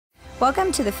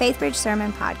Welcome to the Faithbridge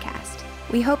Sermon Podcast.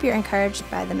 We hope you're encouraged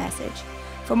by the message.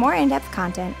 For more in-depth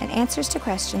content and answers to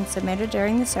questions submitted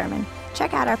during the sermon,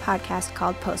 check out our podcast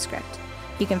called Postscript.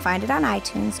 You can find it on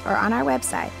iTunes or on our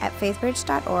website at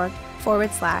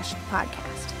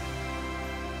faithbridge.org/podcast.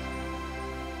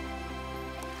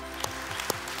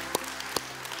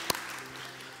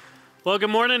 Well,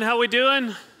 good morning. How we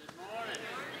doing?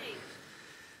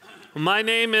 My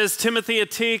name is Timothy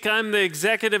Ateek. I'm the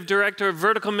Executive Director of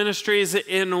Vertical Ministries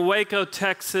in Waco,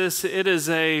 Texas. It is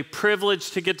a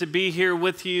privilege to get to be here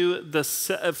with you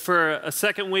for a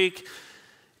second week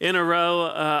in a row.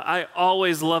 I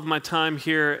always love my time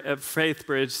here at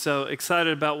Faithbridge, so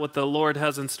excited about what the Lord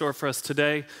has in store for us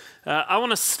today. I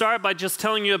want to start by just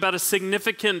telling you about a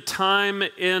significant time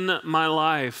in my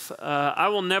life. I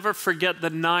will never forget the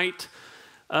night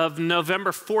of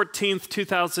November 14th,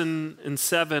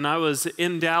 2007, I was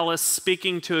in Dallas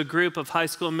speaking to a group of high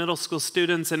school and middle school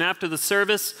students, and after the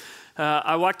service,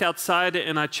 I walked outside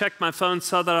and I checked my phone,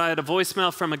 saw that I had a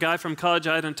voicemail from a guy from college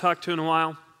I hadn't talked to in a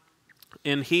while,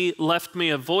 and he left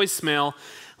me a voicemail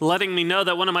letting me know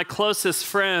that one of my closest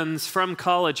friends from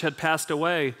college had passed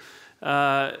away.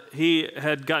 He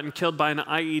had gotten killed by an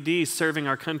IED serving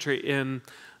our country in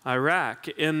Iraq.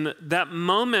 And that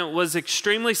moment was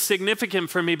extremely significant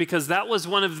for me because that was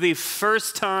one of the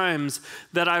first times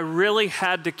that I really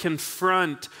had to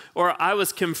confront, or I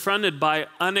was confronted by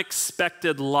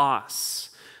unexpected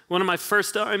loss. One of my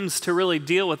first times to really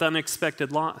deal with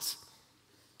unexpected loss.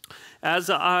 As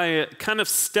I kind of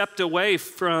stepped away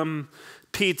from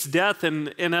Pete's death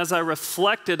and as I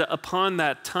reflected upon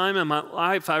that time in my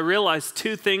life, I realized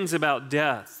two things about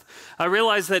death. I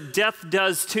realized that death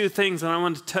does two things, and I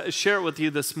want to share it with you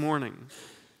this morning.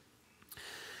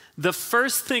 The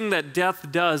first thing that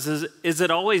death does is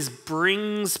it always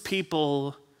brings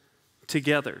people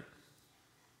together.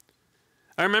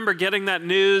 I remember getting that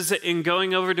news and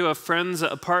going over to a friend's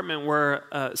apartment where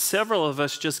several of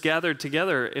us just gathered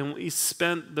together, and we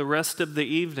spent the rest of the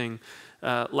evening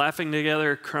laughing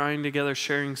together, crying together,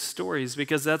 sharing stories,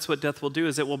 because that's what death will do,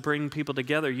 is it will bring people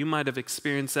together. You might have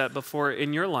experienced that before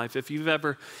in your life. If you've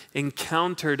ever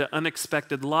encountered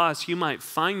unexpected loss, you might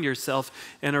find yourself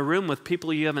in a room with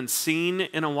people you haven't seen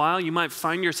in a while. You might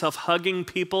find yourself hugging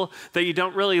people that you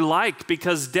don't really like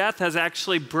because death has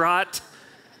actually brought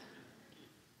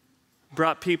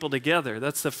people together.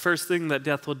 That's the first thing that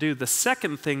death will do. The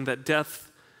second thing that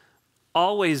death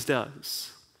always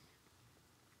does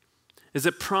is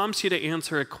it prompts you to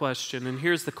answer a question, and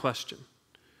here's the question.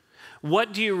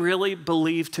 What do you really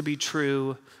believe to be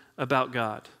true about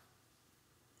God?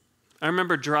 I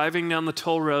remember driving down the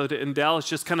toll road in Dallas,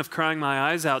 just kind of crying my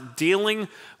eyes out, dealing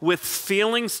with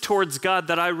feelings towards God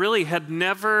that I really had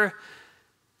never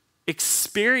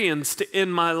experienced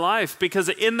in my life, because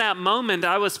in that moment,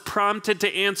 I was prompted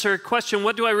to answer a question.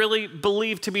 What do I really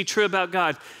believe to be true about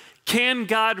God? Can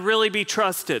God really be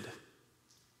trusted?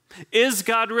 Is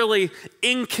God really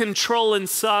in control and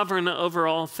sovereign over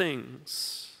all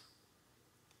things?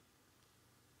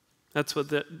 That's what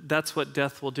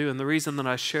death will do. And the reason that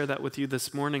I share that with you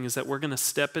this morning is that we're going to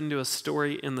step into a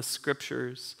story in the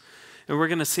scriptures, and we're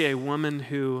going to see a woman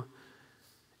who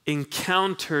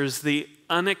encounters the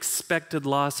unexpected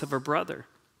loss of her brother.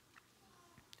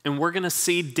 And we're going to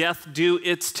see death do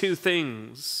its two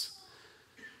things.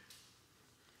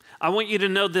 I want you to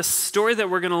know this story that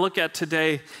we're going to look at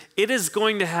today, it is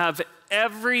going to have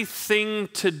everything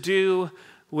to do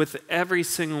with every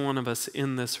single one of us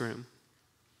in this room.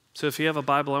 So if you have a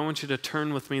Bible, I want you to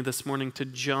turn with me this morning to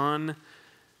John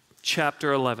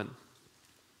chapter 11.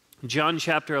 John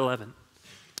chapter 11.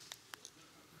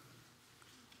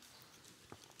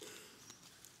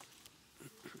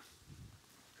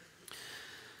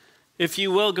 If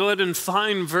you will, go ahead and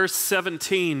find verse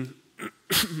 17.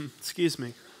 Excuse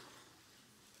me.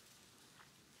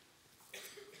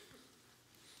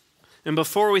 And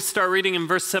before we start reading in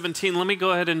verse 17, let me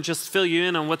go ahead and just fill you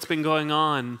in on what's been going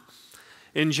on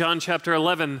in John chapter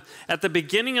 11. At the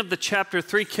beginning of the chapter,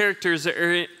 three characters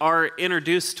are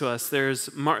introduced to us.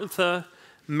 There's Martha,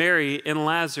 Mary, and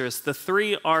Lazarus. The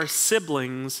three are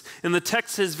siblings, and the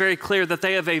text is very clear that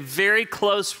they have a very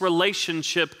close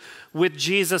relationship with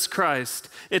Jesus Christ.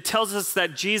 It tells us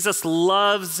that Jesus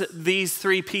loves these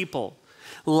three people.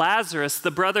 Lazarus, the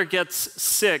brother, gets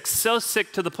sick, so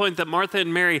sick to the point that Martha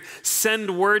and Mary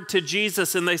send word to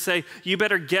Jesus and they say, you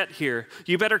better get here.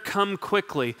 You better come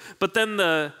quickly. But then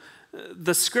the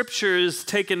scriptures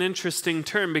take an interesting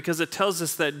turn because it tells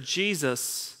us that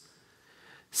Jesus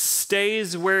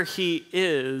stays where he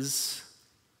is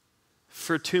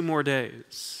for 2 more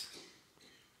days.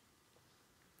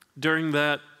 During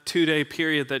that 2-day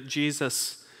period that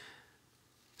Jesus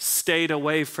stayed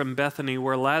away from Bethany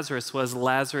where Lazarus was.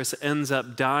 Lazarus ends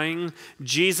up dying.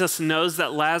 Jesus knows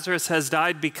that Lazarus has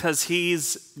died because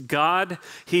he's God.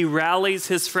 He rallies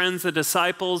his friends, the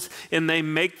disciples, and they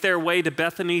make their way to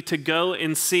Bethany to go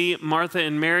and see Martha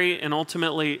and Mary and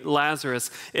ultimately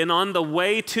Lazarus. And on the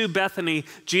way to Bethany,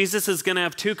 Jesus is going to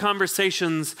have two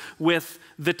conversations with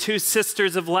the two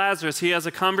sisters of Lazarus. He has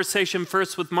a conversation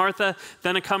first with Martha,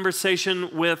 then a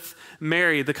conversation with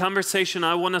Mary. The conversation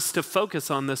I want us to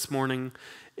focus on this morning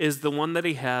is the one that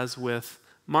he has with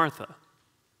Martha.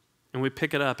 And we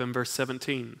pick it up in verse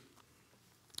 17.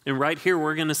 And right here,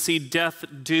 we're going to see death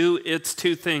do its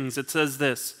two things. It says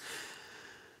this: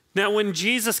 "Now when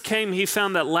Jesus came, he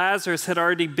found that Lazarus had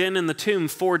already been in the tomb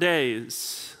 4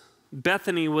 days.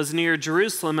 Bethany was near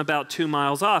Jerusalem, about 2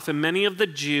 miles off, and many of the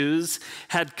Jews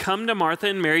had come to Martha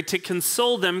and Mary to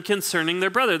console them concerning their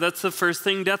brother." That's the first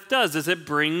thing death does, is it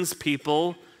brings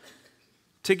people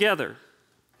together.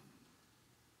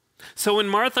 "So when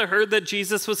Martha heard that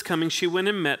Jesus was coming, she went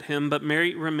and met him, but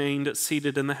Mary remained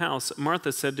seated in the house.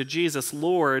 Martha said to Jesus,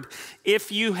 'Lord,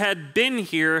 if you had been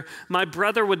here, my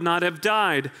brother would not have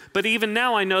died. But even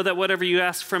now I know that whatever you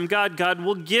ask from God, God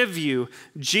will give you.'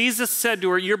 Jesus said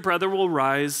to her, 'Your brother will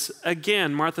rise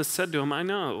again.' Martha said to him, 'I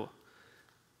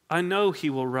know he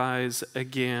will rise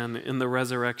again in the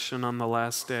resurrection on the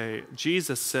last day.'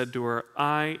 Jesus said to her,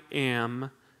 'I am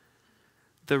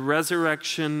the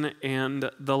resurrection and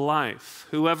the life.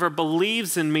 Whoever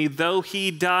believes in me, though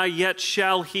he die, yet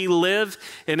shall he live.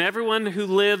 And everyone who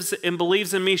lives and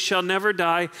believes in me shall never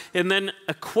die.' And then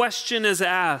a question is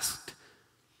asked: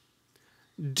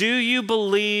 'Do you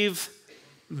believe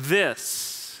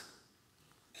this?'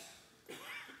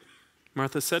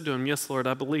 Martha said to him, 'Yes, Lord,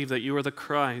 I believe that you are the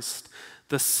Christ,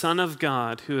 the Son of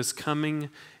God, who is coming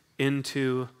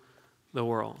into the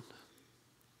world.'"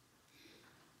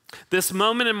 This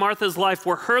moment in Martha's life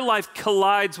where her life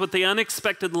collides with the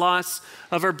unexpected loss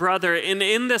of her brother, and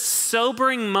in this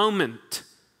sobering moment,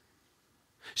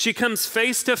 she comes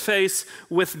face to face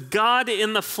with God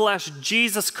in the flesh,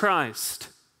 Jesus Christ.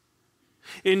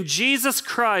 And Jesus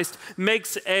Christ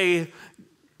makes a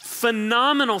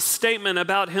phenomenal statement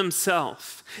about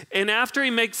himself. And after he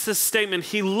makes this statement,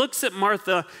 he looks at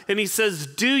Martha and he says,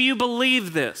 "Do you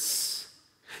believe this?"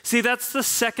 See, that's the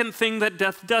second thing that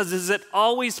death does, is it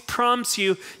always prompts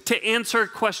you to answer a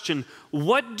question.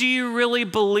 What do you really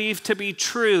believe to be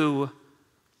true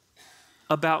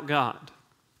about God?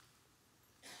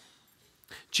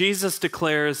 Jesus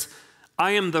declares,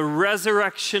 "I am the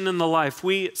resurrection and the life."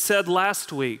 We said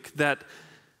last week that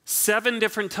 7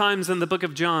 different times in the book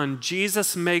of John,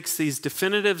 Jesus makes these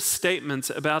definitive statements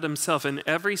about himself, and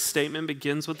every statement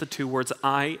begins with the 2 words,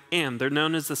 "I am." They're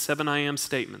known as the 7 I am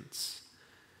statements.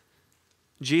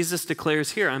 Jesus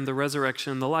declares here, "I'm the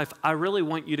resurrection and the life." I really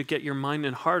want you to get your mind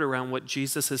and heart around what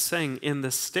Jesus is saying in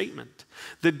this statement.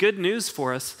 The good news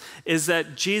for us is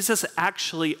that Jesus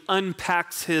actually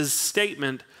unpacks his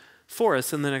statement for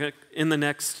us in the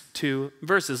next 2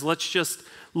 verses. Let's just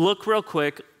look real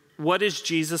quick. What does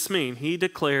Jesus mean? He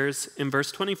declares in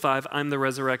verse 25, "I'm the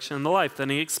resurrection and the life."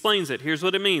 Then he explains it. Here's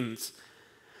what it means: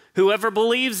 "Whoever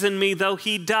believes in me, though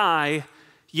he die,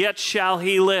 yet shall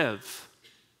he live."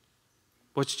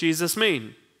 What's Jesus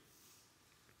mean?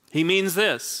 He means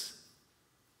this: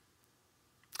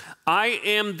 I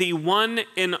am the one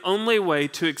and only way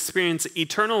to experience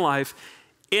eternal life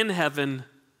in heaven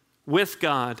with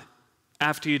God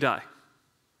after you die.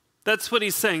 That's what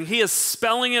he's saying. He is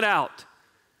spelling it out.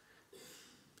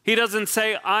 He doesn't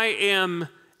say, "I am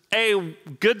a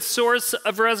good source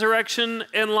of resurrection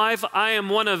and life. I am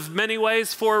one of many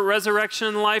ways for resurrection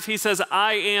and life." He says,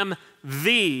 "I am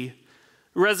the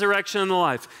resurrection and the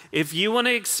life." If you want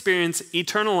to experience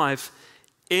eternal life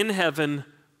in heaven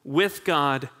with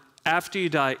God after you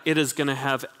die, it is going to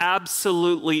have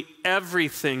absolutely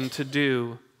everything to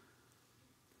do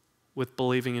with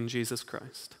believing in Jesus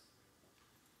Christ.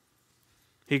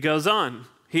 He goes on.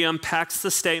 He unpacks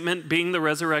the statement, being the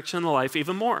resurrection and the life,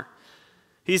 even more.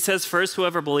 He says, first,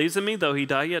 "Whoever believes in me, though he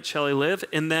die, yet shall he live."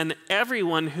 And then,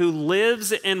 "Everyone who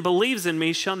lives and believes in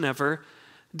me shall never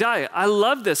die." I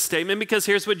love this statement because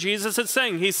here's what Jesus is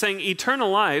saying. He's saying eternal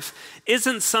life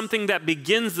isn't something that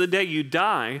begins the day you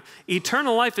die.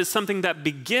 Eternal life is something that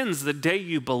begins the day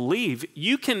you believe.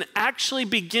 You can actually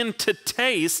begin to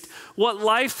taste what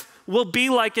life will be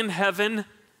like in heaven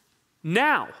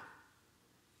now.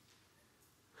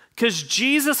 Because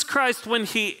Jesus Christ, when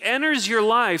he enters your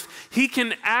life, he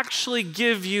can actually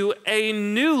give you a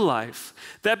new life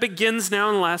that begins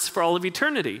now and lasts for all of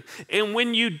eternity. And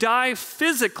when you die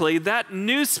physically, that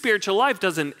new spiritual life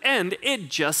doesn't end, it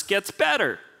just gets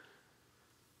better.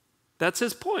 That's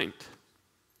his point.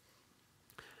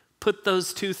 Put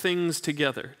those two things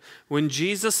together. When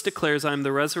Jesus declares, I am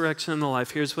the resurrection and the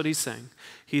life, here's what he's saying.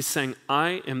 He's saying,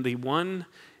 I am the one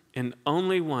and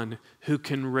only one who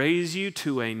can raise you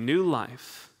to a new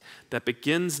life that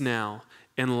begins now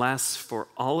and lasts for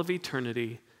all of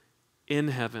eternity in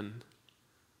heaven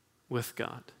with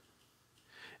God.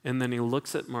 And then he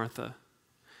looks at Martha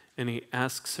and he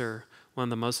asks her one of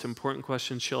the most important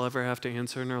questions she'll ever have to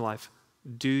answer in her life.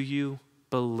 Do you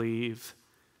believe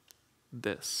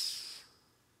this?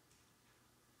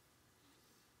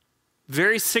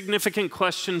 Very significant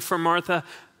question for Martha,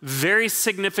 very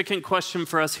significant question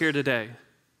for us here today.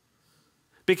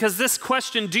 Because this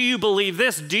question, do you believe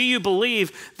this? Do you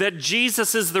believe that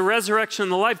Jesus is the resurrection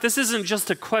and the life? This isn't just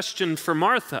a question for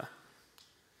Martha.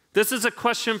 This is a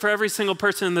question for every single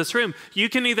person in this room. You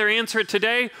can either answer it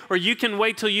today or you can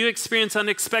wait till you experience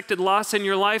unexpected loss in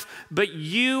your life, but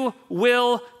you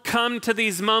will come to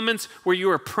these moments where you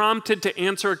are prompted to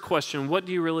answer a question. What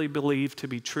do you really believe to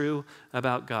be true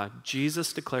about God?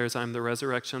 Jesus declares, I'm the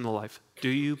resurrection and the life. Do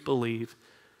you believe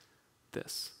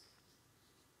this?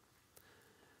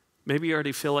 Maybe you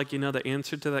already feel like you know the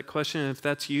answer to that question, and if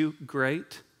that's you,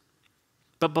 great.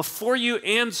 But before you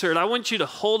answer it, I want you to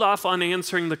hold off on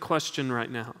answering the question right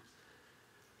now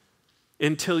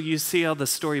until you see how the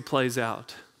story plays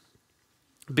out.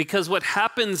 Because what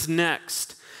happens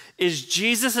next is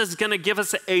Jesus is going to give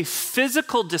us a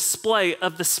physical display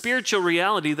of the spiritual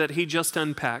reality that he just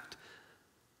unpacked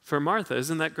for Martha.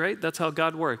 Isn't that great? That's how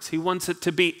God works. He wants it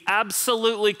to be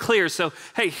absolutely clear. So,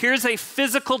 hey, here's a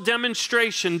physical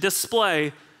demonstration,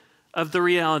 display of the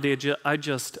reality I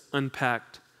just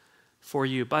unpacked for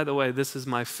you. By the way, this is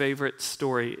my favorite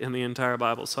story in the entire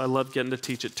Bible, so I love getting to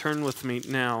teach it. Turn with me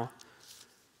now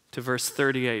to verse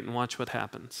 38 and watch what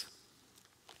happens.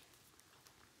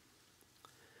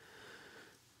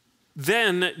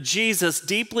 Then Jesus,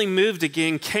 deeply moved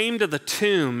again, came to the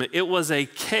tomb. It was a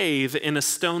cave, and a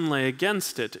stone lay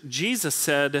against it. Jesus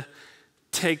said,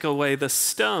 "Take away the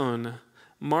stone."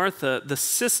 Martha, the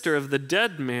sister of the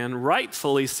dead man,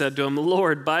 rightfully said to him,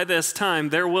 "Lord, by this time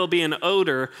there will be an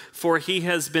odor, for he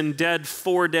has been dead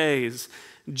 4 days."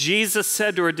 Jesus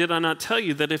said to her, "Did I not tell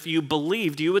you that if you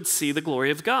believed, you would see the glory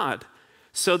of God?"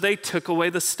 So they took away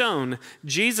the stone.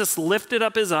 Jesus lifted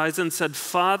up his eyes and said,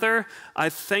 "Father, I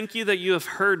thank you that you have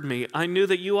heard me. I knew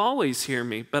that you always hear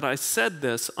me, but I said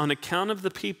this on account of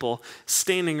the people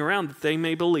standing around, that they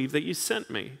may believe that you sent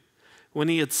me." When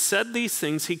he had said these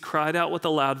things, he cried out with a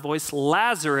loud voice,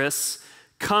 "Lazarus,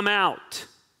 come out."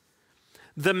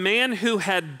 The man who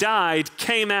had died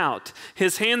came out,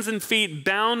 his hands and feet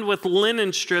bound with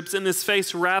linen strips and his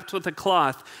face wrapped with a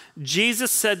cloth.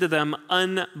 Jesus said to them,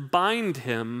 "Unbind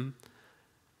him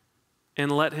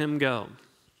and let him go."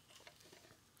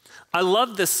 I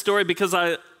love this story because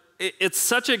it's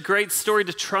such a great story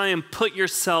to try and put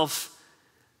yourself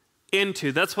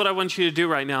into. That's what I want you to do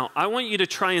right now. I want you to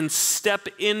try and step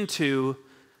into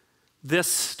this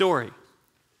story.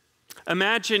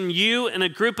 Imagine you and a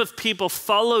group of people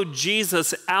followed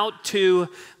Jesus out to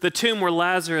the tomb where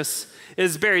Lazarus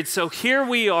is buried. So here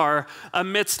we are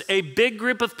amidst a big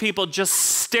group of people just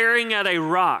staring at a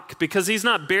rock because he's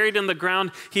not buried in the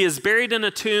ground. He is buried in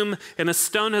a tomb and a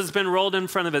stone has been rolled in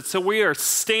front of it. So we are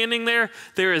standing there.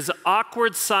 There is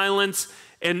awkward silence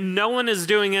and no one is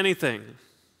doing anything.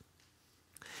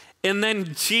 And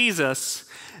then Jesus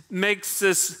makes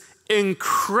this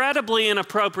incredibly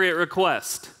inappropriate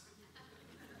request.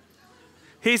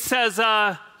 He says,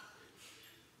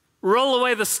 roll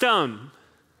away the stone.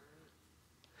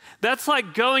 That's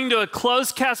like going to a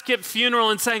closed casket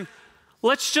funeral and saying,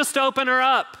 let's just open her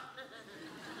up.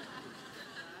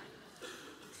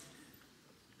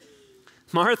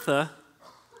 Martha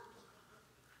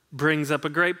brings up a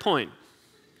great point.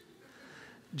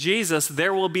 Jesus,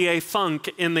 there will be a funk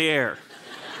in the air.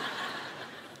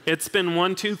 It's been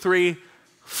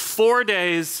 4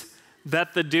 days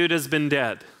that the dude has been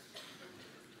dead.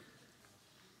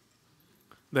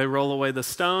 They roll away the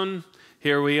stone.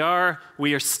 Here we are.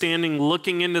 We are standing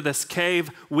looking into this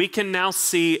cave. We can now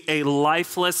see a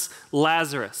lifeless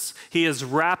Lazarus. He is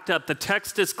wrapped up. The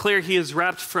text is clear. He is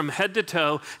wrapped from head to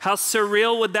toe. How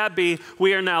surreal would that be?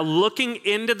 We are now looking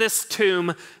into this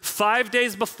tomb. 5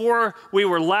 days before, we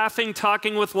were laughing,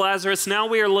 talking with Lazarus. Now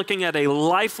we are looking at a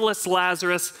lifeless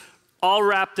Lazarus all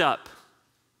wrapped up.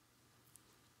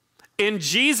 And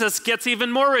Jesus gets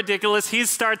even more ridiculous. He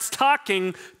starts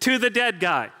talking to the dead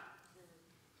guy.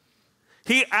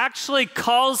 He actually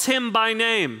calls him by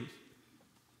name.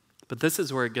 But this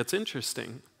is where it gets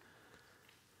interesting.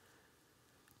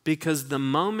 Because the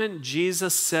moment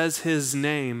Jesus says his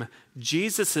name,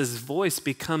 Jesus' voice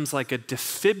becomes like a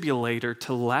defibrillator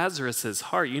to Lazarus'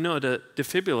 heart. You know what a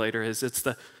defibrillator is? It's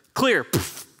the clear,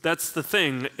 poof, that's the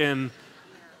thing in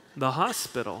the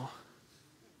hospital.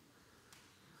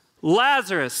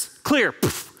 Lazarus, clear,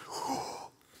 poof,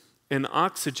 and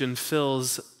oxygen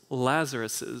fills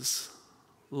Lazarus'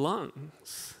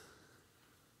 lungs.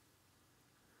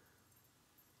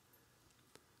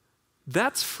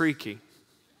 That's freaky.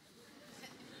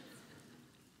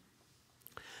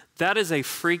 That is a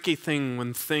freaky thing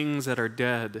when things that are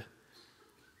dead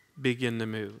begin to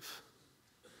move.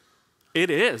 It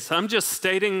is. I'm just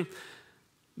stating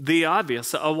the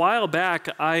obvious. A while back,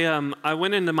 I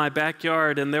went into my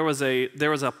backyard and there was a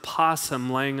possum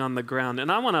laying on the ground.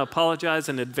 And I want to apologize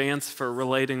in advance for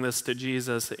relating this to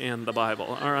Jesus and the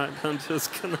Bible. All right, I'm just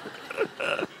gonna.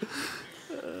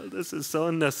 This is so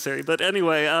unnecessary. But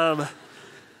anyway,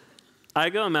 I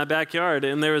go in my backyard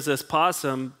and there was this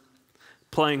possum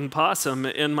playing possum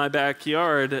in my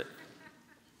backyard.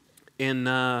 And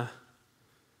the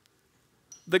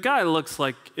guy looks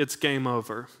like it's game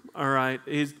over. All right,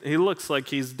 he looks like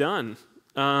he's done.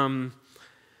 I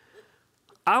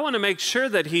want to make sure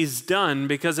that he's done,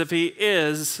 because if he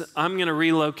is, I'm going to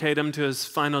relocate him to his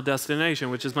final destination,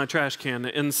 which is my trash can.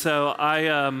 And so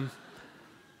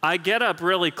I get up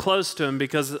really close to him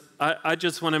because I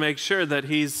just want to make sure that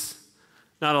he's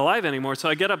not alive anymore. So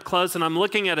I get up close and I'm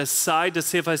looking at his side to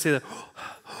see if I see that.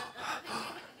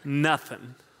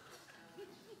 Nothing.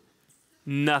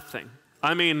 Nothing.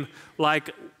 I mean,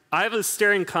 like, I have a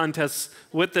staring contest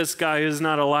with this guy who's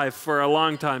not alive for a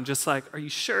long time. Just like, are you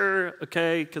sure?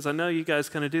 Okay, because I know you guys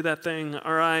kind of do that thing.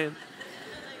 All right.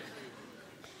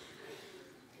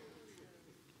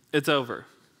 It's over.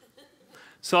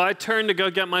 So I turn to go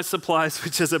get my supplies,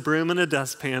 which is a broom and a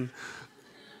dustpan.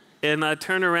 And I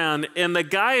turn around, and the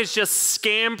guy is just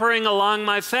scampering along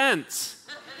my fence.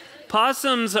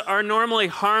 Possums are normally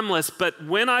harmless, but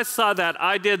when I saw that,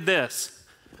 I did this.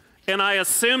 And I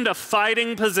assumed a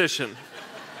fighting position.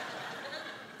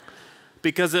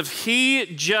 Because if he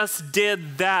just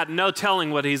did that, no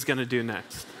telling what he's going to do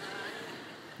next.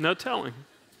 No telling.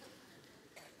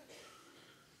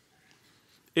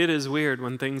 It is weird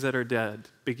when things that are dead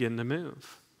begin to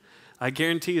move. I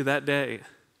guarantee you that day,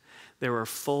 there were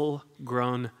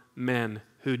full-grown men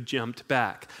who jumped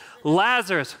back.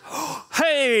 Lazarus,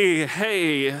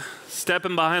 hey,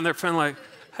 stepping behind their friend like,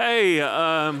 hey,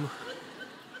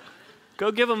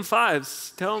 go give him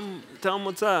fives. Tell him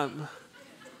what's up.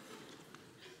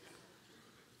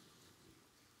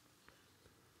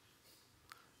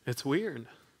 It's weird.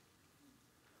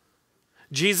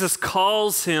 Jesus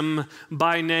calls him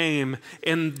by name,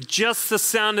 and just the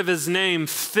sound of his name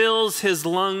fills his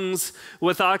lungs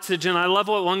with oxygen. I love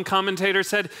what one commentator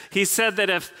said. He said that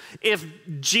if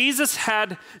Jesus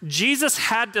had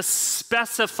to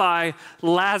specify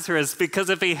Lazarus, because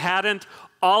if he hadn't,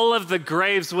 all of the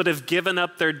graves would have given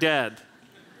up their dead.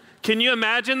 Can you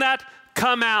imagine that?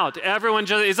 Come out. Everyone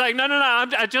he's like, no,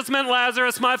 I just meant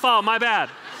Lazarus, my fault, my bad.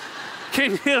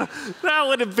 That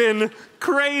would have been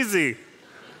crazy.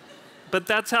 But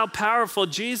that's how powerful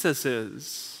Jesus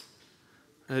is.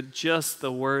 Just the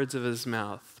words of his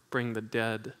mouth bring the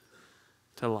dead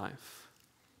to life.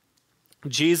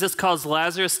 Jesus calls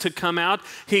Lazarus to come out.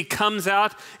 He comes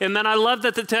out, and then I love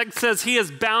that the text says he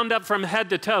is bound up from head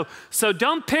to toe. So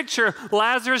don't picture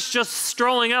Lazarus just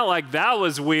strolling out like, that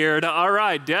was weird. All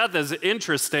right, death is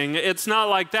interesting. It's not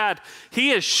like that.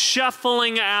 He is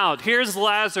shuffling out. Here's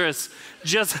Lazarus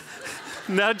just...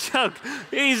 No joke.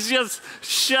 He's just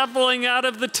shuffling out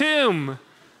of the tomb.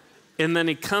 And then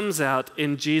he comes out,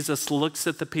 and Jesus looks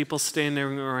at the people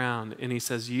standing around, and he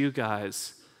says, you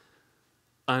guys,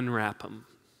 unwrap him.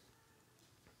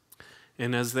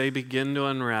 And as they begin to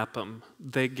unwrap him,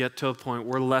 they get to a point,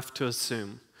 we're left to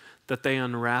assume, that they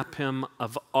unwrap him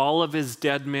of all of his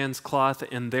dead man's cloth,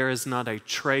 and there is not a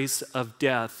trace of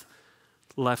death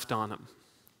left on him.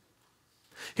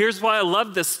 Here's why I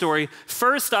love this story.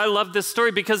 First, I love this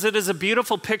story because it is a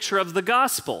beautiful picture of the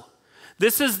gospel.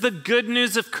 This is the good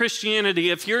news of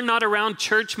Christianity. If you're not around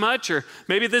church much, or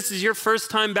maybe this is your first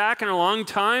time back in a long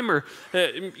time, or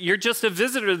you're just a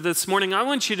visitor this morning, I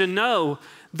want you to know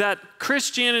that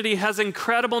Christianity has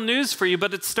incredible news for you,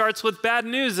 but it starts with bad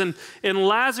news, and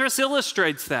Lazarus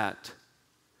illustrates that.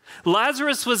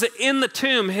 Lazarus was in the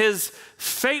tomb. His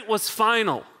fate was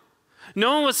final.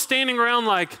 No one was standing around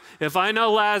like, if I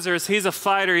know Lazarus, he's a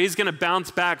fighter, he's going to bounce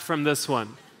back from this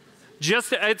one.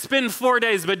 It's been 4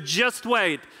 days, but just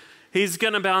wait. He's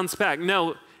going to bounce back.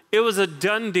 No, it was a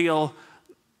done deal.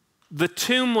 The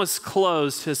tomb was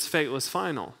closed. His fate was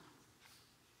final.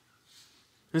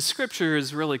 The scripture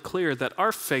is really clear that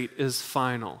our fate is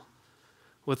final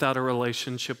without a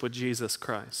relationship with Jesus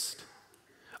Christ.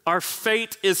 Our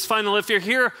fate is final. If you're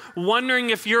here wondering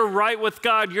if you're right with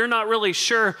God, you're not really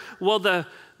sure. Well,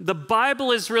 the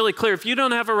Bible is really clear. If you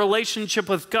don't have a relationship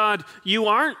with God, you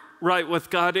aren't right with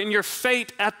God. And your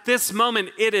fate at this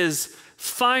moment, it is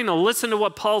final. Listen to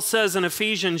what Paul says in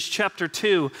Ephesians chapter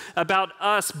 2 about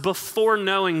us before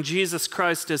knowing Jesus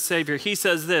Christ as Savior. He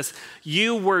says this,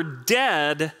 "You were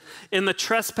dead in the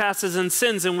trespasses and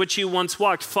sins in which you once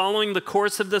walked, following the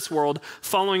course of this world,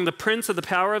 following the prince of the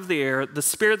power of the air, the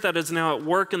spirit that is now at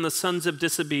work in the sons of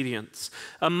disobedience,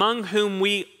 among whom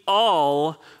we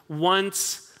all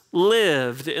once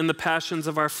lived in the passions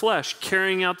of our flesh,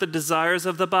 carrying out the desires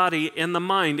of the body and the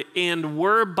mind, and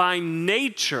were by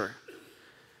nature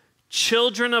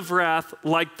children of wrath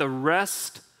like the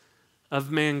rest of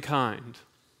mankind."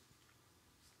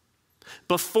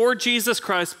 Before Jesus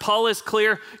Christ, Paul is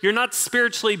clear, you're not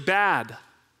spiritually bad.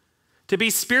 To be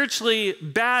spiritually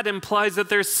bad implies that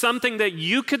there's something that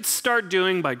you could start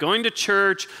doing by going to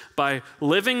church, by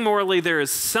living morally. There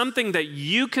is something that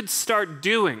you could start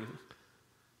doing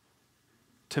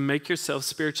to make yourself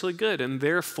spiritually good and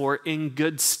therefore in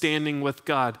good standing with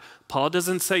God. Paul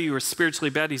doesn't say you were spiritually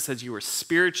bad. He says you were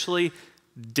spiritually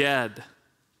dead.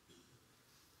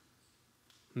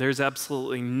 There's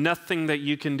absolutely nothing that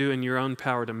you can do in your own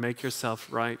power to make yourself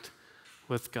right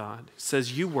with God. He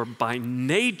says you were by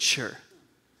nature.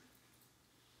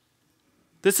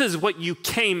 This is what you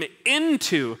came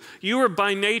into. You were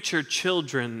by nature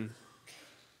children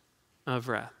of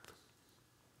wrath.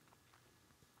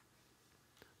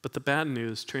 But the bad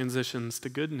news transitions to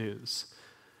good news.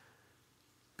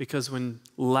 Because when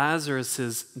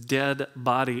Lazarus' dead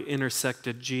body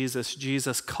intersected Jesus,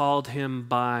 Jesus called him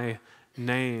by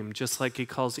name, just like he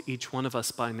calls each one of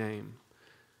us by name.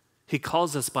 He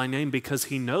calls us by name because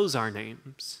he knows our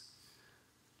names.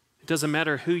 It doesn't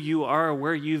matter who you are or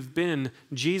where you've been,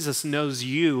 Jesus knows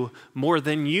you more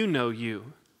than you know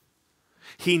you.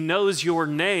 He knows your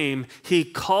name. He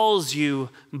calls you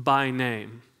by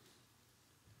name.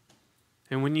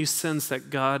 And when you sense that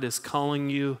God is calling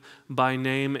you by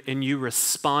name and you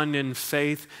respond in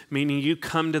faith, meaning you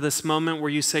come to this moment where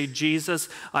you say, "Jesus,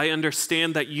 I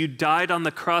understand that you died on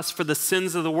the cross for the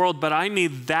sins of the world, but I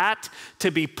need that to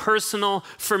be personal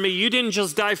for me. You didn't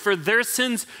just die for their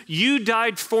sins, you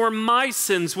died for my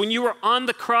sins. When you were on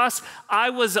the cross, I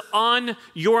was on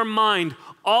your mind.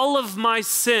 All of my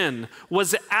sin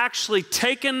was actually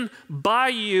taken by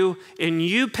you, and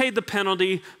you paid the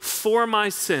penalty for my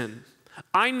sin.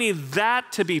 I need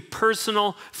that to be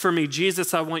personal for me.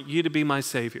 Jesus, I want you to be my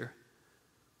Savior."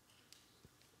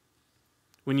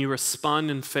 When you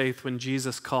respond in faith when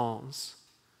Jesus calls,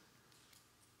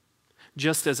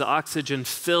 just as oxygen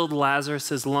filled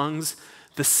Lazarus' lungs,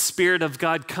 the Spirit of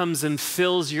God comes and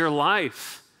fills your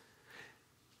life.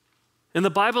 And the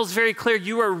Bible is very clear,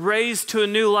 you are raised to a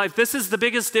new life. This is the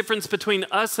biggest difference between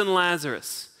us and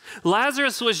Lazarus.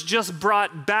 Lazarus was just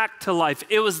brought back to life.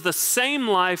 It was the same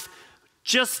life,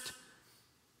 just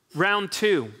round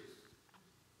two.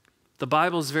 The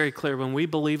Bible is very clear. When we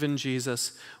believe in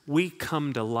Jesus, we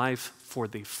come to life for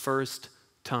the first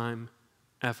time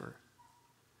ever.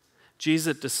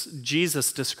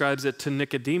 Jesus describes it to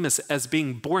Nicodemus as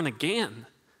being born again.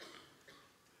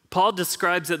 Paul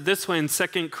describes it this way in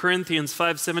 2 Corinthians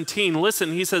 5:17.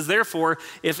 Listen, he says, "Therefore,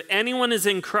 if anyone is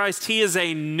in Christ, he is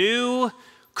a new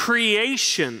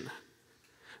creation.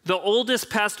 The old has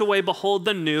passed away, behold,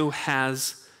 the new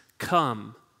has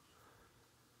come."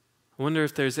 I wonder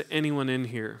if there's anyone in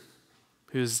here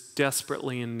who's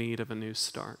desperately in need of a new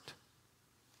start.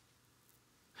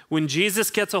 When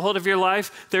Jesus gets a hold of your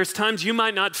life, there's times you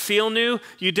might not feel new.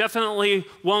 You definitely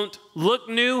won't look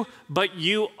new, but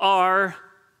you are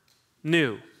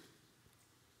new.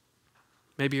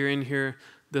 Maybe you're in here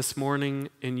this morning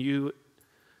and you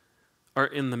are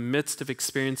in the midst of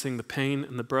experiencing the pain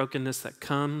and the brokenness that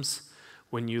comes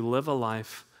when you live a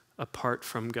life apart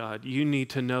from God. You need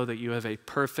to know that you have a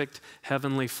perfect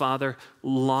Heavenly Father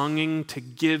longing to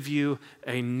give you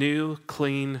a new,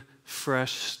 clean,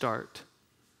 fresh start.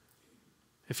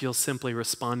 If you'll simply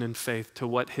respond in faith to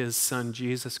what His Son,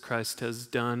 Jesus Christ, has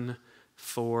done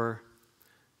for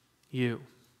you.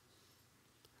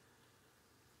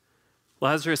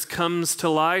 Lazarus comes to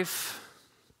life.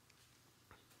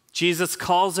 Jesus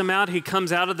calls him out. He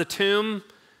comes out of the tomb.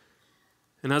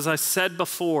 And as I said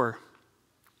before,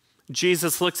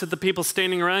 Jesus looks at the people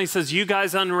standing around. He says, "You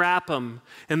guys unwrap him."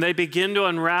 And they begin to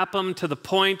unwrap him to the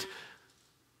point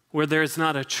where there's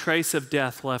not a trace of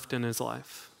death left in his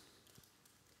life.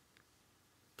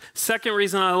 Second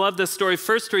reason I love this story,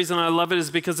 first reason I love it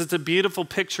is because it's a beautiful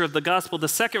picture of the gospel. The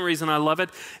second reason I love it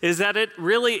is that it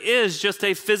really is just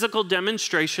a physical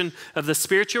demonstration of the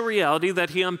spiritual reality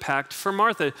that he unpacked for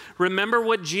Martha. Remember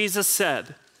what Jesus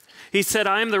said. He said,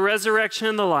 I am the resurrection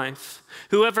and the life.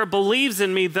 Whoever believes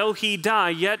in me, though he die,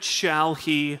 yet shall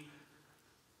he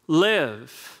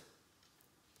live.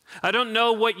 I don't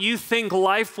know what you think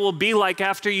life will be like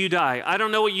after you die. I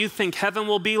don't know what you think heaven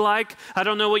will be like. I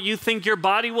don't know what you think your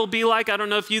body will be like. I don't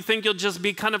know if you think you'll just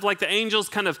be kind of like the angels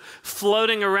kind of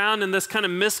floating around in this kind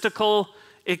of mystical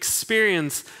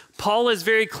experience. Paul is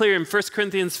very clear in 1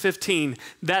 Corinthians 15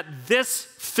 that this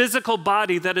physical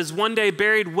body that is one day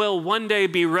buried will one day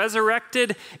be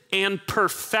resurrected and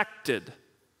perfected.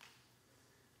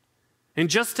 And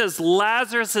just as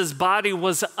Lazarus' body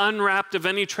was unwrapped of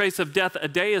any trace of death, a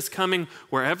day is coming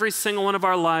where every single one of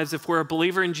our lives, if we're a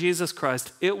believer in Jesus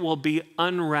Christ, it will be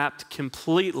unwrapped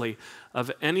completely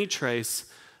of any trace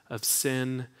of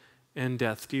sin and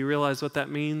death. Do you realize what that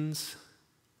means?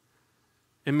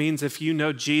 It means if you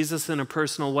know Jesus in a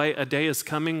personal way, a day is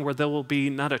coming where there will be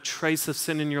not a trace of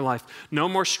sin in your life. No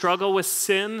more struggle with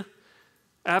sin.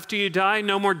 After you die,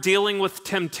 no more dealing with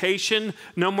temptation,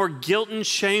 no more guilt and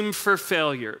shame from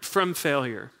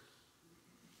failure.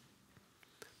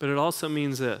 But it also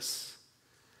means this.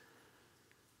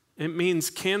 It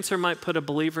means cancer might put a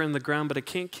believer in the ground, but it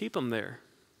can't keep them there.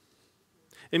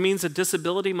 It means a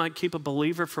disability might keep a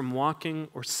believer from walking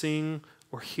or seeing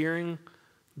or hearing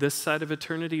this side of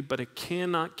eternity, but it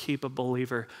cannot keep a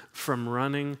believer from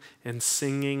running and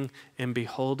singing and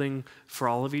beholding for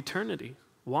all of eternity.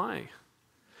 Why?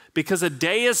 Because a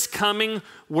day is coming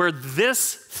where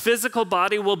this physical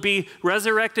body will be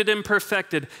resurrected and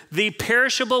perfected. The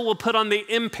perishable will put on the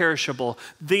imperishable.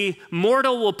 The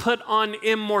mortal will put on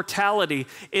immortality.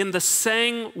 And the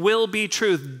saying will be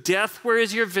true. Death, where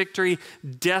is your victory?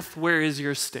 Death, where is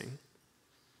your sting?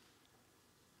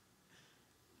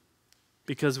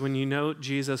 Because when you know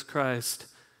Jesus Christ,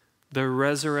 the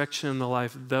resurrection and the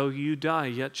life, though you die,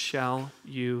 yet shall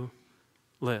you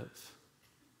live.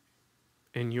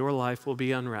 And your life will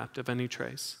be unwrapped of any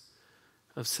trace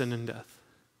of sin and death.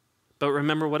 But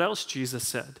remember what else Jesus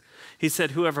said. He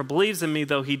said, whoever believes in me,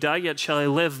 though he die, yet shall he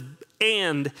live.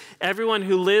 And everyone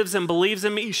who lives and believes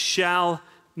in me shall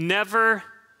never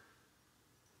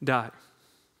die.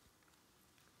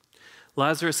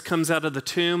 Lazarus comes out of the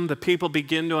tomb. The people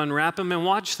begin to unwrap him. And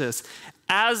watch this.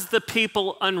 As the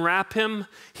people unwrap him,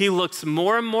 he looks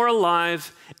more and more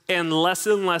alive and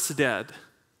less dead.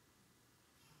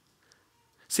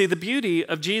 See, the beauty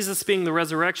of Jesus being the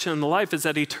resurrection and the life is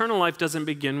that eternal life doesn't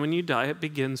begin when you die, it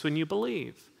begins when you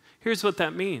believe. Here's what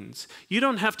that means. You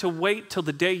don't have to wait till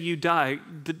the day you die,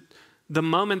 the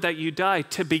moment that you die,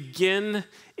 to begin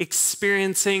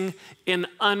experiencing an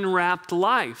unwrapped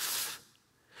life.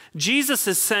 Jesus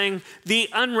is saying the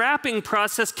unwrapping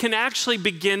process can actually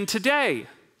begin today.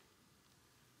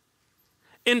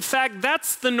 In fact,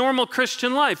 that's the normal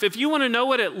Christian life. If you want to know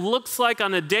what it looks like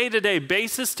on a day-to-day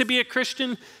basis to be a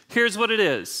Christian, here's what it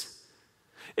is.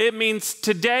 It means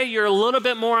today you're a little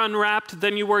bit more unwrapped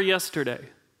than you were yesterday.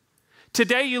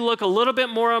 Today you look a little bit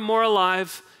more and more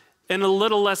alive and a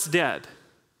little less dead.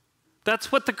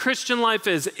 That's what the Christian life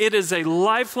is. It is a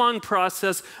lifelong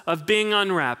process of being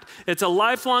unwrapped. It's a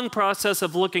lifelong process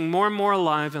of looking more and more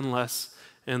alive and less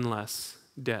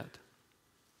dead.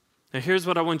 Now, here's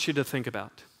what I want you to think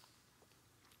about.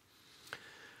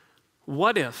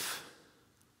 What if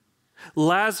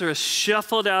Lazarus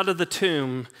shuffled out of the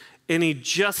tomb and he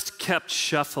just kept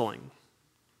shuffling?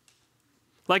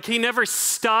 Like he never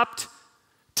stopped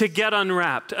to get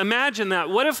unwrapped. Imagine that.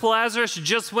 What if Lazarus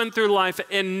just went through life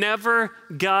and never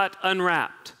got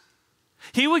unwrapped?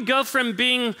 He would go from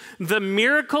being the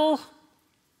miracle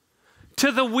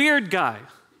to the weird guy.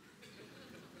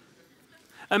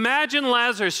 Imagine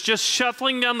Lazarus just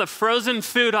shuffling down the frozen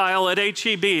food aisle at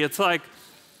HEB. It's like,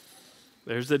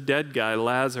 there's a dead guy,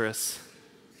 Lazarus.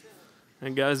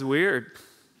 That guy's weird.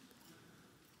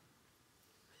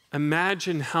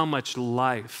 Imagine how much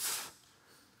life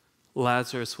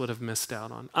Lazarus would have missed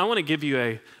out on. I want to give you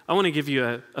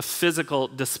a physical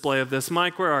display of this.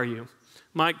 Mike, where are you?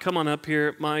 Mike, come on up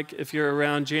here. Mike, if you're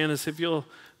around. Janice, if you'll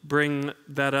bring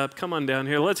that up. Come on down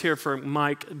here. Let's hear from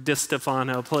Mike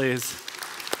DiStefano, please.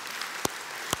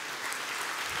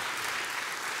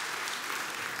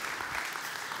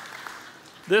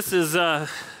 This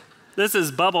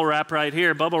is bubble wrap right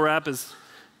here. Bubble wrap is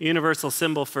a universal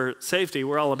symbol for safety.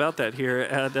 We're all about that here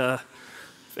at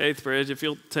Faithbridge. If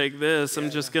you'll take this, I'm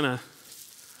just going to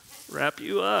wrap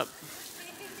you up.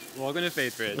 Welcome to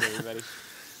Faithbridge, everybody.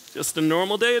 Just a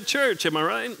normal day at church, am I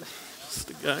right? Just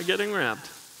a guy getting wrapped.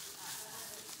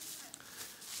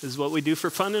 This is what we do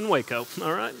for fun in Waco,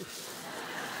 all right?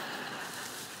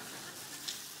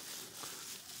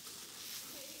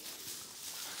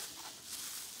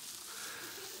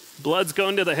 Blood's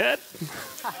going to the head.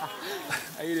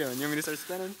 How you doing? You want me to start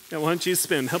spinning? Yeah, why don't you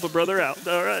spin? Help a brother out.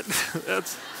 All right.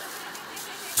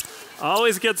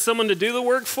 Always get someone to do the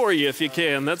work for you if you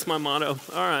can. That's my motto.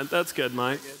 All right, that's good,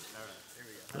 Mike. All right, here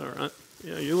we go. All right.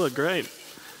 Yeah, you look great.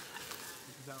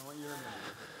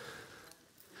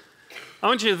 I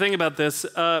want you to think about this.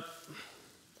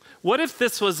 What if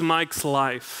this was Mike's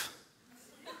life?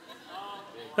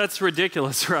 That's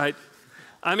ridiculous, right?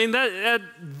 I mean,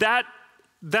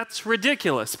 that's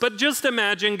ridiculous. But just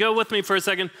imagine, go with me for a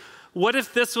second. What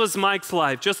if this was Mike's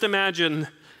life? Just imagine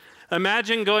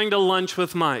going to lunch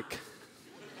with Mike.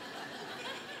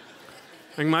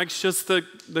 Like Mike's just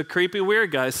the creepy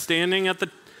weird guy standing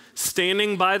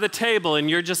by the table, and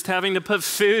you're just having to put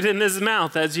food in his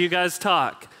mouth as you guys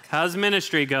talk. How's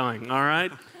ministry going? All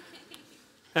right?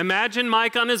 Imagine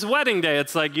Mike on his wedding day.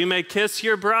 It's like, you may kiss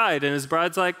your bride, and his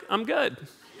bride's like, I'm good.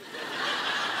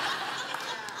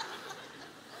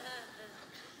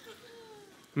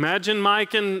 Imagine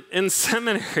Mike in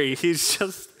seminary. He's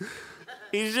just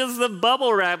the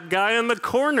bubble wrap guy in the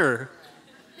corner.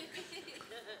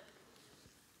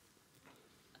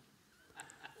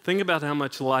 Think about how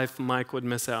much life Mike would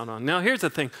miss out on. Now, here's the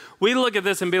thing. We look at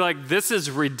this and be like, this is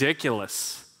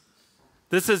ridiculous.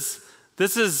 This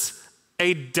is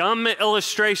a dumb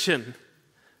illustration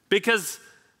because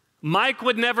Mike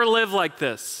would never live like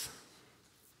this.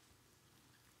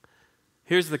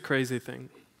 Here's the crazy thing.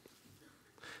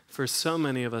 For so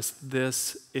many of us,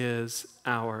 this is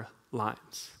our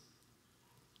lives.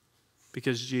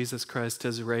 Because Jesus Christ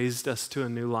has raised us to a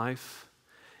new life,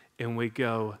 and we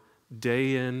go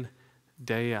day in,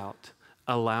 day out,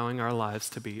 allowing our lives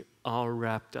to be all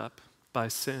wrapped up by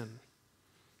sin.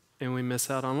 And we miss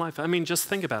out on life. I mean, just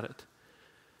think about it.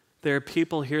 There are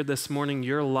people here this morning,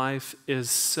 your life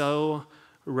is so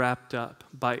wrapped up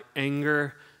by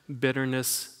anger,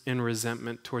 bitterness, and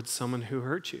resentment towards someone who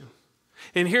hurt you.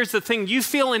 And here's the thing, you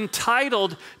feel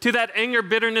entitled to that anger,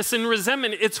 bitterness, and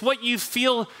resentment. It's what you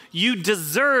feel you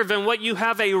deserve and what you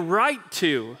have a right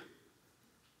to.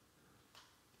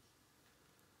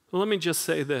 Well, let me just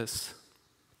say this.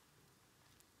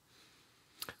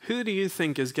 Who do you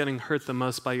think is getting hurt the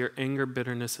most by your anger,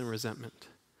 bitterness, and resentment?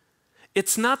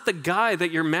 It's not the guy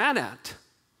that you're mad at.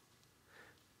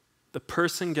 The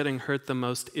person getting hurt the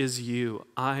most is you.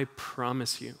 I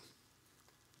promise you.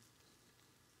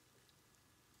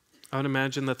 I would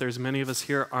imagine that there's many of us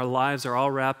here, our lives are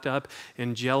all wrapped up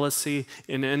in jealousy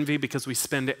and envy because we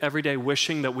spend every day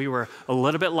wishing that we were a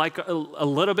little bit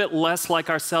less like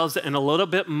ourselves and a little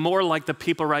bit more like the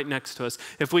people right next to us.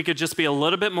 If we could just be a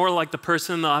little bit more like the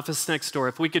person in the office next door,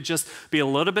 if we could just be a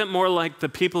little bit more like the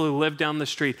people who live down the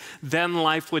street, then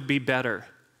life would be better.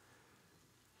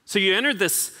 So you enter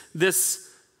this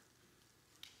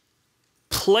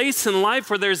place in life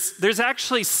where there's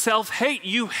actually self-hate.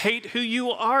 You hate who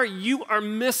you are. You are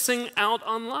missing out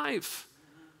on life.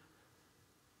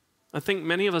 I think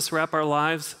many of us wrap our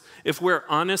lives, if we're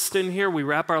honest in here, we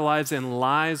wrap our lives in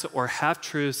lies or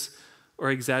half-truths or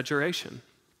exaggeration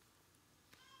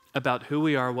about who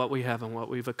we are, what we have, and what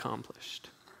we've accomplished.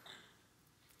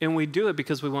 And we do it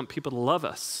because we want people to love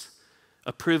us,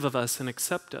 approve of us, and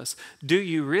accept us. Do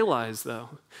you realize,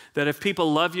 though, that if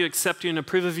people love you, accept you, and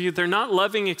approve of you, they're not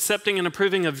loving, accepting, and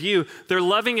approving of you. They're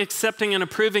loving, accepting, and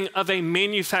approving of a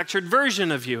manufactured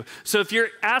version of you. So if you're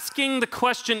asking the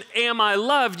question, am I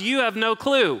loved, you have no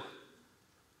clue.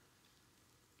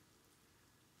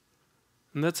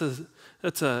 And that's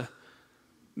a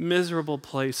miserable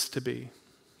place to be.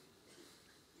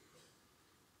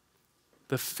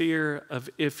 The fear of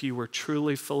if you were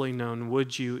truly fully known,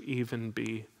 would you even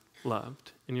be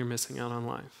loved? And you're missing out on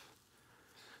life.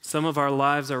 Some of our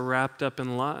lives are wrapped up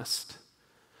in lust.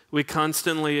 We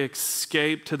constantly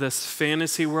escape to this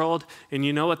fantasy world, and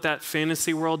you know what that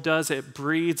fantasy world does? It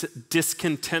breeds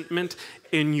discontentment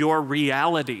in your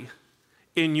reality,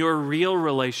 in your real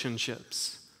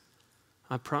relationships.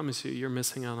 I promise you, you're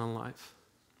missing out on life.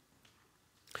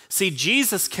 See,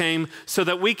 Jesus came so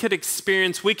that we could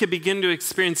begin to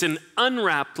experience an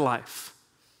unwrapped life.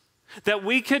 That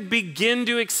we could begin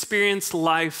to experience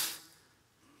life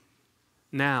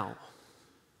now.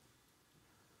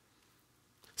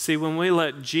 See, when we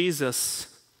let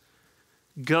Jesus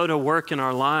go to work in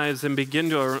our lives and begin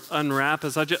to unwrap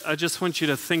us, I just want you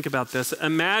to think about this.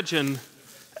 Imagine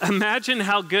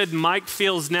how good Mike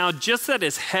feels now just that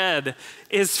his head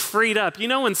is freed up. You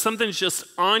know when something's just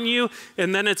on you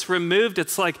and then it's removed,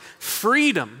 it's like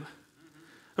freedom.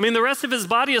 I mean, the rest of his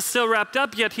body is still wrapped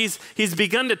up, yet he's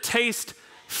begun to taste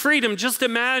freedom. Just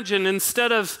imagine,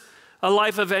 instead of a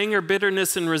life of anger,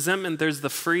 bitterness, and resentment, there's the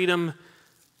freedom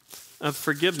of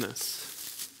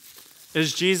forgiveness.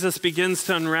 As Jesus begins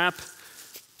to unwrap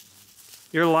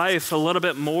your life a little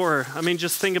bit more, I mean,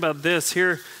 just think about this.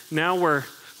 Here, now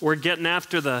we're getting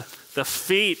after the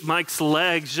feet, Mike's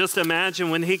legs. Just imagine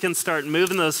when he can start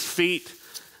moving those feet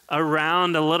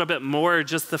around a little bit more,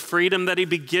 just the freedom that he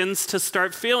begins to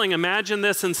start feeling. Imagine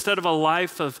this, instead of a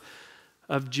life of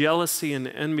jealousy and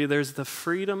envy, there's the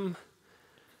freedom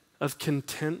of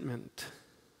contentment.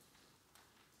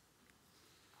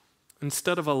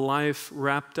 Instead of a life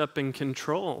wrapped up in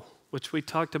control, which we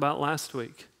talked about last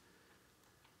week,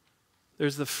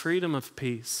 there's the freedom of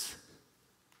peace.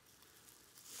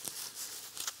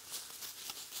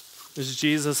 As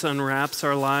Jesus unwraps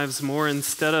our lives more,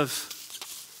 instead of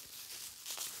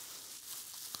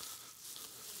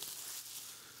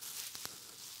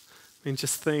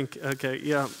just think, okay,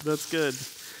 yeah, that's good.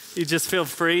 You just feel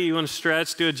free, you want to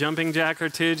stretch, do a jumping jack or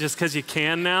two just because you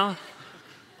can now.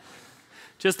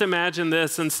 Just imagine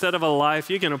this, instead of a life,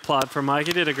 you can applaud for Mike,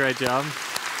 he did a great job.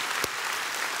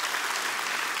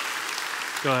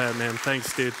 Go ahead, man,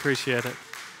 thanks, dude, appreciate it.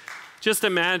 Just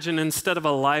imagine, instead of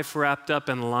a life wrapped up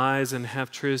in lies and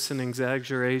half-truths and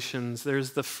exaggerations,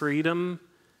 there's the freedom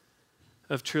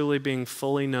of truly being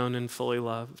fully known and fully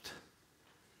loved.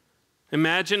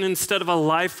 Imagine, instead of a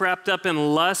life wrapped up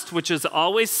in lust, which is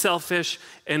always selfish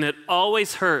and it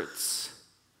always hurts,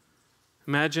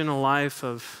 imagine a life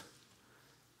of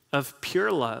pure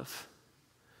love,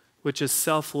 which is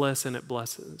selfless and it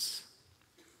blesses.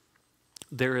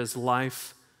 There is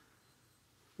life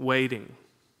waiting.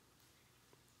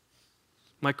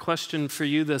 My question for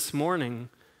you this morning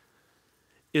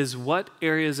is, what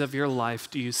areas of your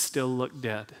life do you still look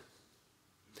dead?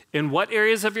 In what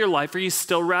areas of your life are you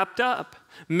still wrapped up,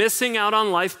 missing out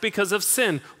on life because of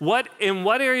sin? In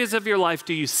what areas of your life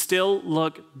do you still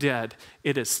look dead?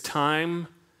 It is time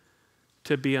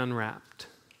to be unwrapped.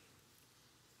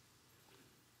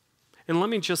 And let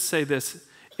me just say this.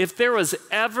 If there was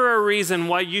ever a reason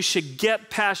why you should get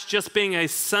past just being a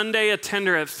Sunday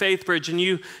attender at Faithbridge and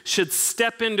you should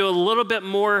step into a little bit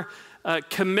more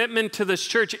commitment to this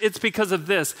church, it's because of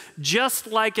this. Just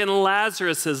like in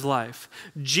Lazarus' life,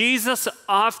 Jesus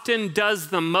often does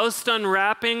the most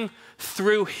unwrapping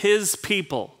through his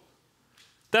people.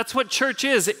 That's what church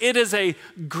is. It is a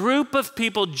group of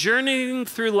people journeying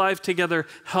through life together,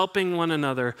 helping one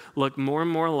another look more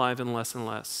and more alive and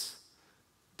less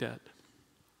dead.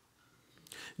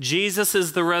 Jesus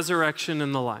is the resurrection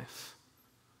and the life.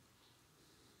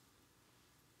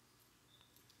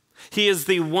 He is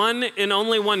the one and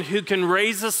only one who can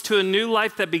raise us to a new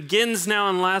life that begins now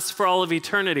and lasts for all of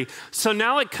eternity. So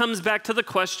now it comes back to the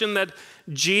question that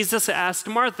Jesus asked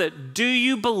Martha, do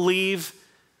you believe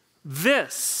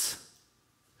this?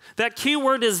 That key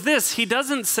word is this. He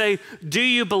doesn't say, do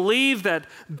you believe that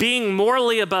being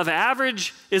morally above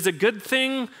average is a good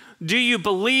thing? Do you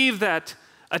believe that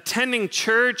attending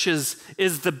church is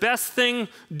the best thing?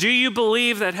 Do you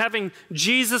believe that having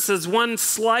Jesus as one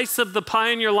slice of the pie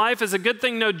in your life is a good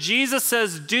thing? No, Jesus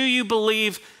says, do you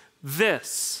believe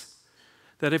this?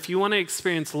 That if you want to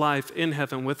experience life in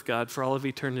heaven with God for all of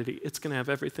eternity, it's going to have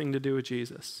everything to do with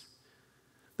Jesus.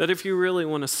 That if you really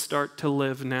want to start to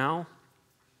live now,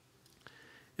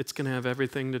 it's going to have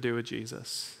everything to do with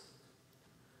Jesus.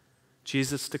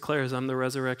 Jesus declares, I'm the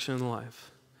resurrection and life.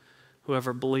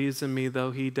 Whoever believes in me, though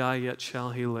he die, yet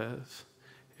shall he live.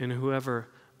 And whoever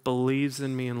believes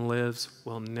in me and lives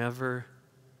will never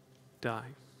die.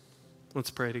 Let's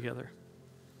pray together.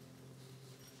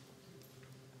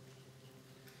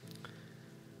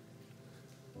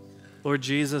 Lord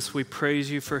Jesus, we praise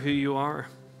you for who you are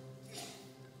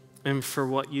and for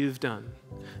what you've done,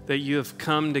 that you have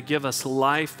come to give us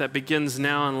life that begins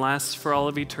now and lasts for all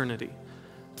of eternity.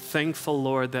 Thankful,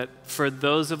 Lord, that for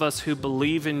those of us who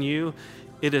believe in you,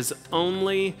 it is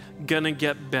only going to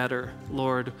get better,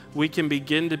 Lord. We can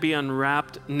begin to be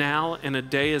unwrapped now, and a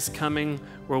day is coming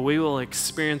where we will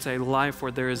experience a life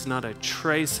where there is not a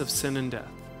trace of sin and death.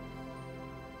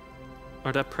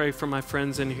 Lord, I pray for my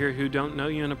friends in here who don't know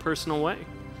you in a personal way.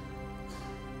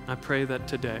 I pray that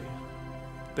today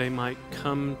they might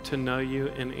come to know you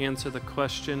and answer the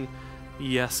question,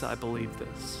 yes, I believe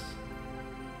this.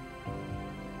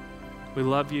 We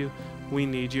love you. We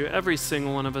need you. Every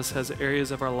single one of us has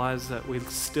areas of our lives that we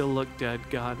still look dead.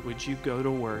 God, would you go to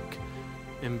work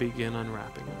and begin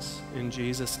unwrapping us? In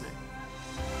Jesus' name.